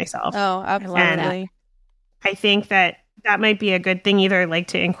something for myself. Oh, absolutely. I think that might be a good thing, either like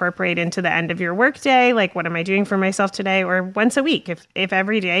to incorporate into the end of your workday, like what am I doing for myself today, or once a week. If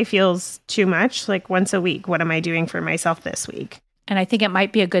every day feels too much, like once a week, what am I doing for myself this week? And I think it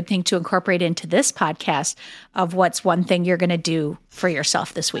might be a good thing to incorporate into this podcast of what's one thing you're going to do for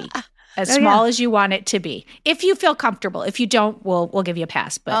yourself this week. As small as you want it to be. If you feel comfortable. If you don't, we'll give you a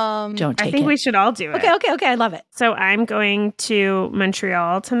pass, but don't take it. I think we should all do it. Okay. I love it. So I'm going to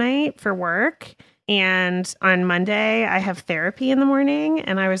Montreal tonight for work. And on Monday, I have therapy in the morning.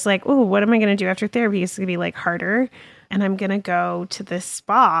 And I was like, oh, what am I going to do after therapy? It's going to be like harder. And I'm going to go to this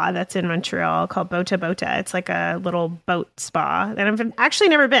spa that's in Montreal called Bota Bota. It's like a little boat spa. And I've actually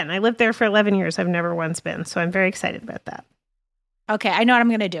never been. I lived there for 11 years. I've never once been. So I'm very excited about that. Okay, I know what I'm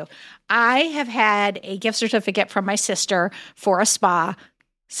going to do. I have had a gift certificate from my sister for a spa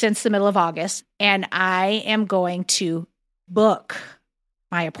since the middle of August, and I am going to book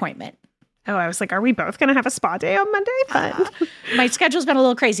my appointment. Oh, I was like, are we both going to have a spa day on Monday? Fun. My schedule's been a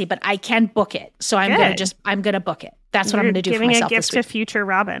little crazy, but I can book it. So I'm going to book it. That's what I'm going to do for myself this week. Giving a gift to future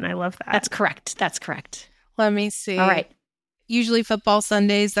Robin. I love that. That's correct. Let me see. All right. Usually football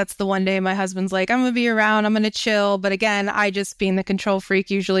Sundays, that's the one day my husband's like, I'm going to be around, I'm going to chill. But again, I just being the control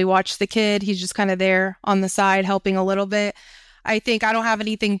freak, usually watch the kid. He's just kind of there on the side, helping a little bit. I think I don't have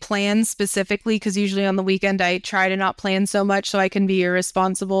anything planned specifically because usually on the weekend, I try to not plan so much so I can be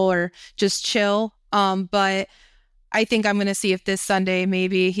irresponsible or just chill. But I think I'm going to see if this Sunday,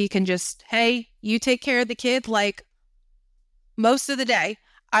 maybe he can just, hey, you take care of the kid like most of the day.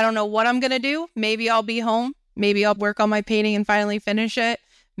 I don't know what I'm going to do. Maybe I'll be home. Maybe I'll work on my painting and finally finish it.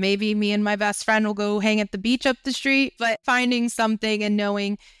 Maybe me and my best friend will go hang at the beach up the street. But finding something and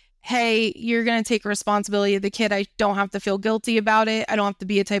knowing, hey, you're going to take responsibility of the kid. I don't have to feel guilty about it. I don't have to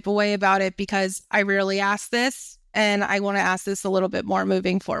be a type of way about it because I rarely ask this. And I want to ask this a little bit more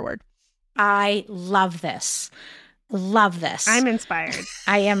moving forward. I love this. Love this. I'm inspired.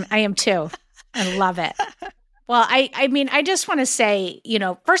 I am too. I love it. Well, I mean, I just want to say,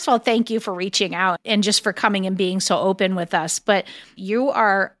 first of all, thank you for reaching out and just for coming and being so open with us. But you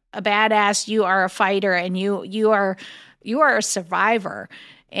are a badass, you are a fighter, and you are a survivor.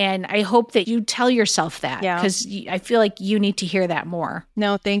 And I hope that you tell yourself that, because I feel like you need to hear that more.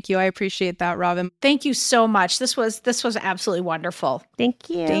 No, thank you. I appreciate that, Robin. Thank you so much. This was absolutely wonderful. Thank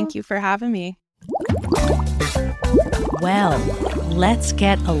you. Thank you for having me. Well, let's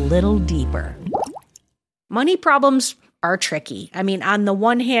get a little deeper. Money problems are tricky. I mean, on the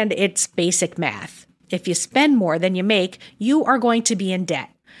one hand, it's basic math. If you spend more than you make, you are going to be in debt.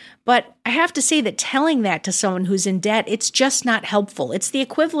 But I have to say that telling that to someone who's in debt, it's just not helpful. It's the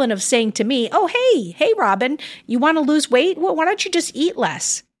equivalent of saying to me, oh, hey, Robin, you want to lose weight? Well, why don't you just eat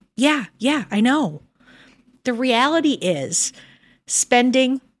less? Yeah, I know. The reality is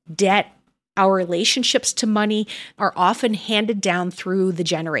spending, debt, our relationships to money are often handed down through the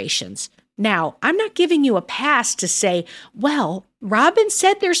generations. Now, I'm not giving you a pass to say, well, Robin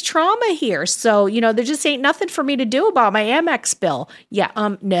said there's trauma here, so, there just ain't nothing for me to do about my Amex bill. Yeah,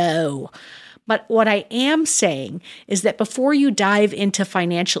 no. But what I am saying is that before you dive into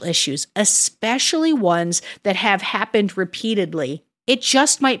financial issues, especially ones that have happened repeatedly, it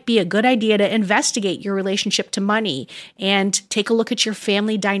just might be a good idea to investigate your relationship to money and take a look at your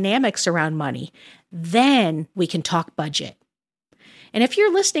family dynamics around money. Then we can talk budget. And if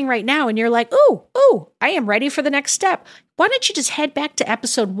you're listening right now and you're like, ooh, I am ready for the next step, why don't you just head back to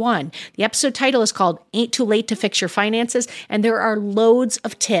episode 1? The episode title is called Ain't Too Late to Fix Your Finances, and there are loads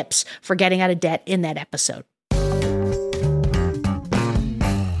of tips for getting out of debt in that episode.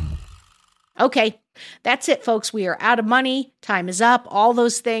 Okay, that's it, folks. We are out of money. Time is up, all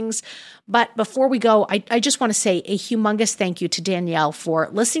those things. But before we go, I just want to say a humongous thank you to Danielle for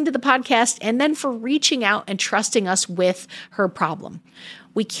listening to the podcast and then for reaching out and trusting us with her problem.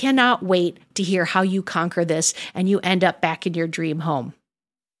 We cannot wait to hear how you conquer this and you end up back in your dream home.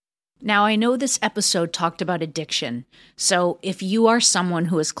 Now, I know this episode talked about addiction, so if you are someone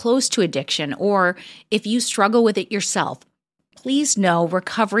who is close to addiction or if you struggle with it yourself, please know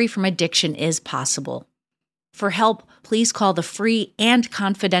recovery from addiction is possible. For help, please call the free and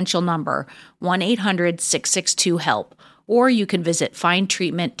confidential number 1-800-662-HELP, or you can visit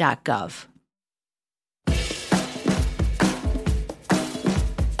findtreatment.gov.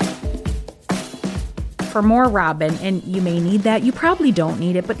 For more Robin, and you may need that, you probably don't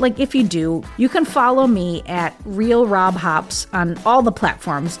need it, but if you do, you can follow me at Real Rob Hops on all the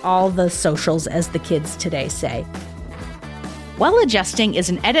platforms, all the socials, as the kids today say. Well Adjusting is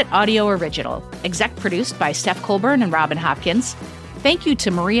an Edit Audio original, exec produced by Steph Colburn and Robin Hopkins. Thank you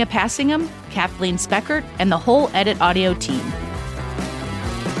to Maria Passingham, Kathleen Speckert, and the whole Edit Audio team.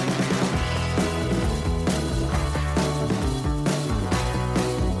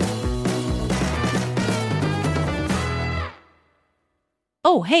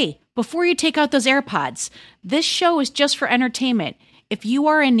 Oh, hey, before you take out those AirPods, this show is just for entertainment. If you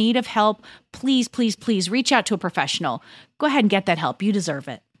are in need of help, please, please, please reach out to a professional. Go ahead and get that help. You deserve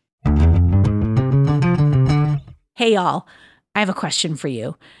it. Hey, y'all. I have a question for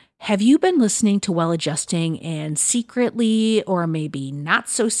you. Have you been listening to Well Adjusting and secretly, or maybe not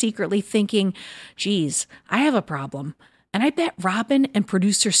so secretly, thinking, geez, I have a problem, and I bet Robin and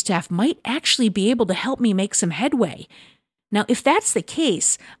producer Steph might actually be able to help me make some headway? Now, if that's the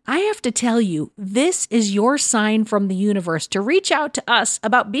case, I have to tell you, this is your sign from the universe to reach out to us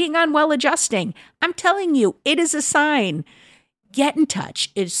about being on Well Adjusting. I'm telling you, it is a sign. Get in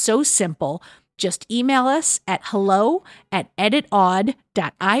touch. It's so simple. Just email us at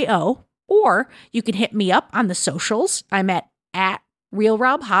hello@editaud.io, or you can hit me up on the socials. I'm at Real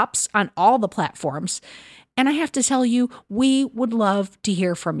Rob Hops on all the platforms. And I have to tell you, we would love to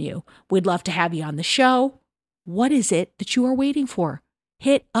hear from you. We'd love to have you on the show. What is it that you are waiting for?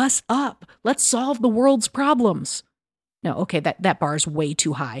 Hit us up. Let's solve the world's problems. No, okay, that bar is way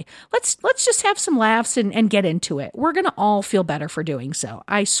too high. Let's just have some laughs and get into it. We're going to all feel better for doing so.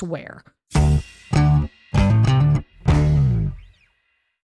 I swear.